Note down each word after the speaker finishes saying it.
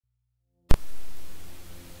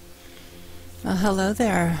Well, hello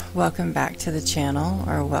there. Welcome back to the channel,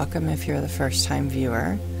 or welcome if you're the first time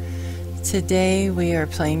viewer. Today we are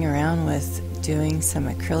playing around with doing some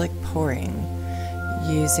acrylic pouring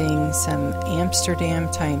using some Amsterdam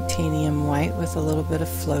titanium white with a little bit of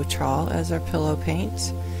Floetrol as our pillow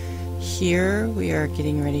paint. Here we are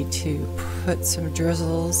getting ready to put some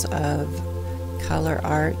drizzles of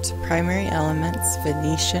Colourarte Primary Elements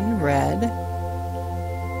Venetian Red.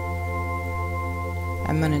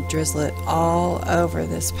 I'm going to drizzle it all over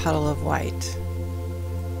this puddle of white.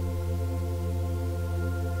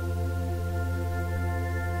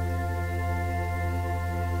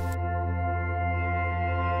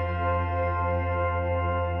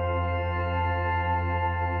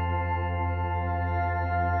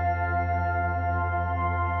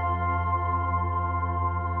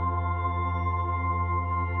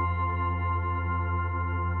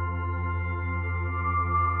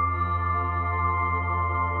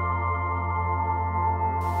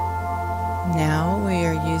 Now we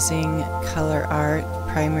are using Colourarte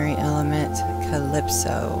Primary Element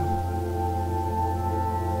Calypso.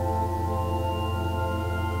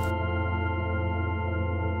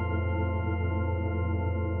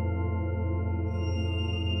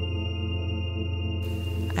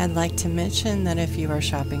 I'd like to mention that if you are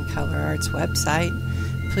shopping Colourarte's website,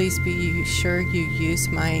 please be sure you use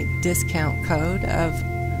my discount code of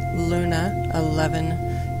Luna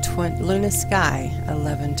Sky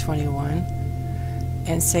 1121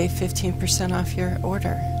 and save 15% off your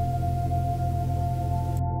order.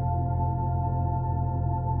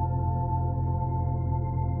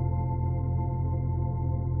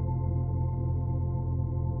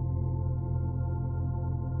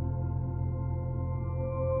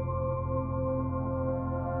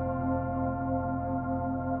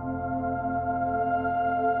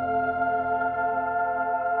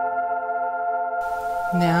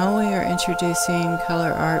 Now we are introducing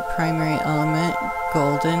Colourarte Primary Element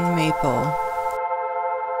Golden Maple.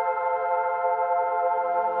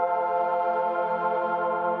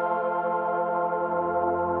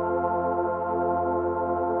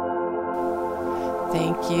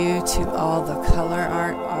 Thank you to all the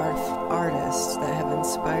Colourarte artists that have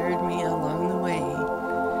inspired me along the way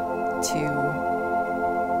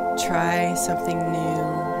to try something new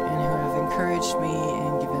and who have encouraged me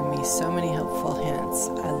and given me so many helpful hints.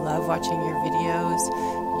 I love watching your videos.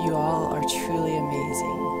 You all are truly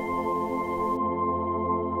amazing.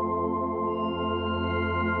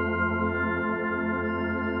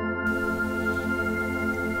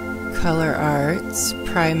 Colourarte's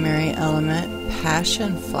Primary Element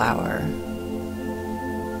Passion Flower.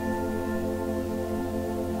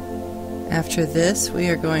 After this, we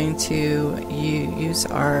are going to use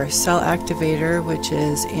our cell activator, which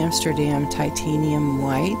is Amsterdam titanium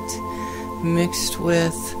white, mixed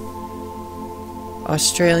with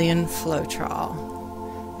Australian Floetrol.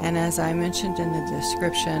 And as I mentioned in the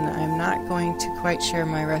description, I'm not going to quite share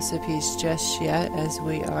my recipes just yet, as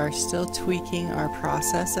we are still tweaking our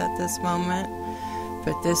process at this moment.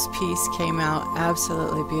 But this piece came out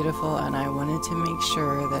absolutely beautiful, and I wanted to make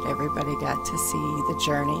sure that everybody got to see the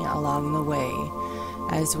journey along the way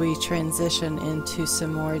as we transition into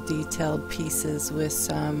some more detailed pieces with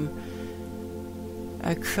some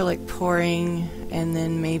acrylic pouring, and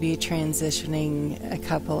then maybe transitioning a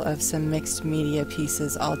couple of some mixed media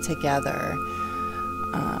pieces all together.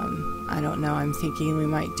 I don't know, I'm thinking we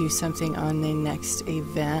might do something on the next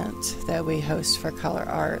event that we host for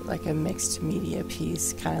Colourarte, like a mixed media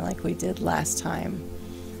piece, kind of like we did last time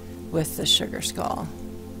with the sugar skull.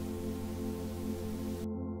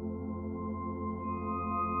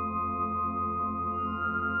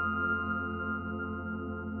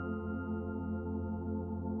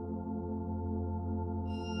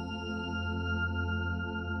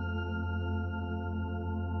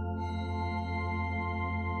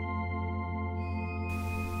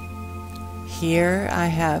 Here I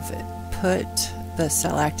have put the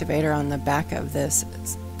cell activator on the back of this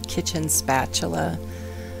kitchen spatula,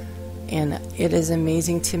 and it is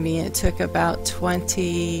amazing to me. It took about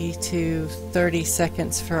 20 to 30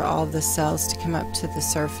 seconds for all the cells to come up to the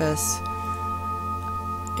surface.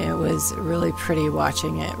 It was really pretty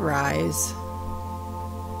watching it rise,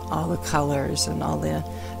 all the colors and all the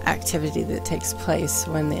activity that takes place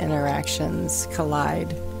when the interactions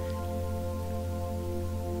collide.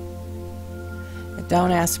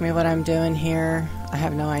 Don't ask me what I'm doing here. I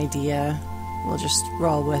have no idea. We'll just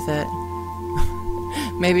roll with it.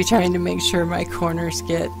 Maybe trying to make sure my corners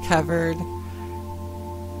get covered.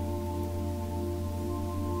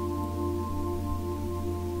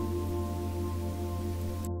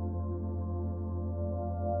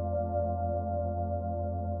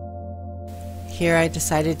 Here I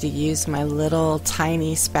decided to use my little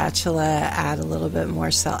tiny spatula, add a little bit more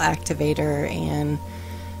cell activator, and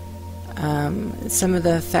some of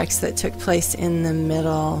the effects that took place in the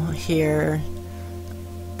middle here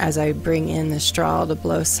as I bring in the straw to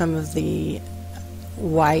blow some of the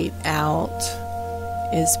white out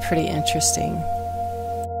is pretty interesting.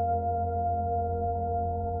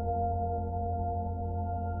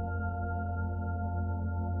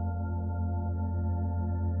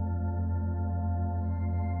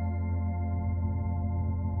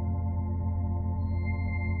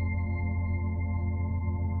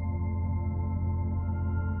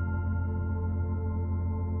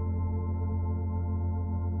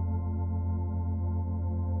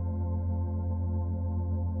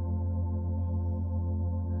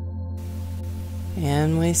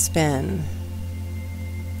 And we spin.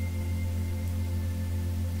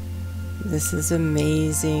 This is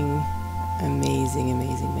amazing, amazing,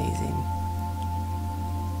 amazing, amazing.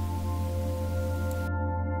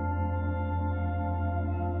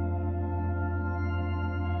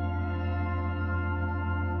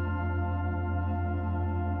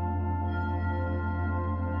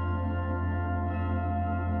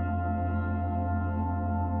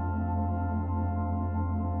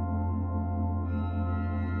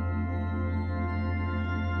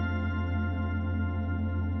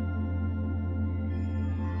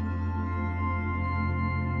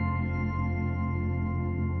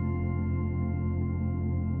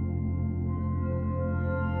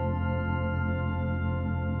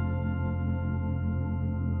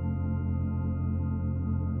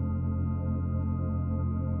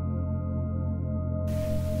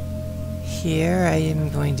 Here I am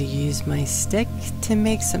going to use my stick to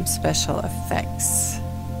make some special effects.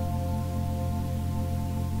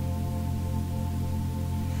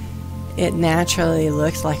 It naturally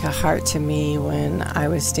looked like a heart to me when I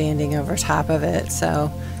was standing over top of it,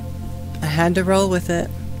 so I had to roll with it.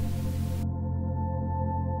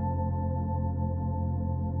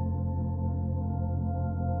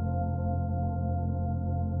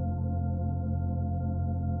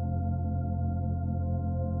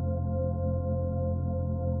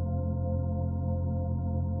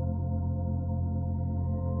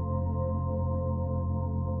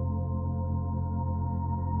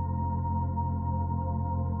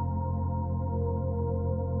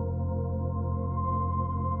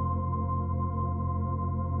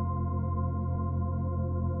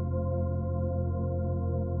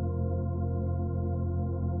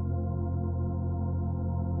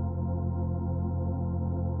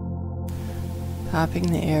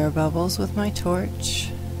 Popping the air bubbles with my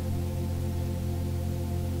torch.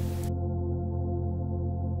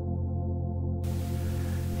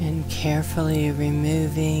 And carefully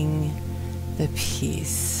removing the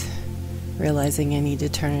piece. Realizing I need to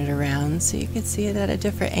turn it around so you can see it at a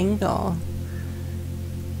different angle.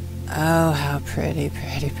 Oh, how pretty,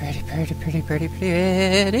 pretty, pretty, pretty, pretty, pretty,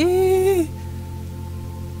 pretty.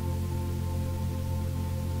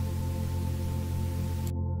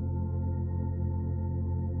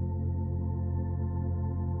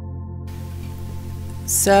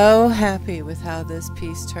 So happy with how this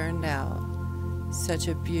piece turned out. Such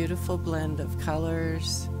a beautiful blend of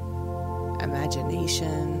colors,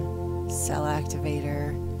 imagination, cell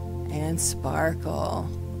activator, and sparkle.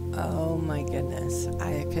 Oh my goodness,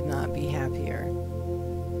 I could not be happier.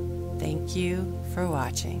 Thank you for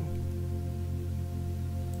watching.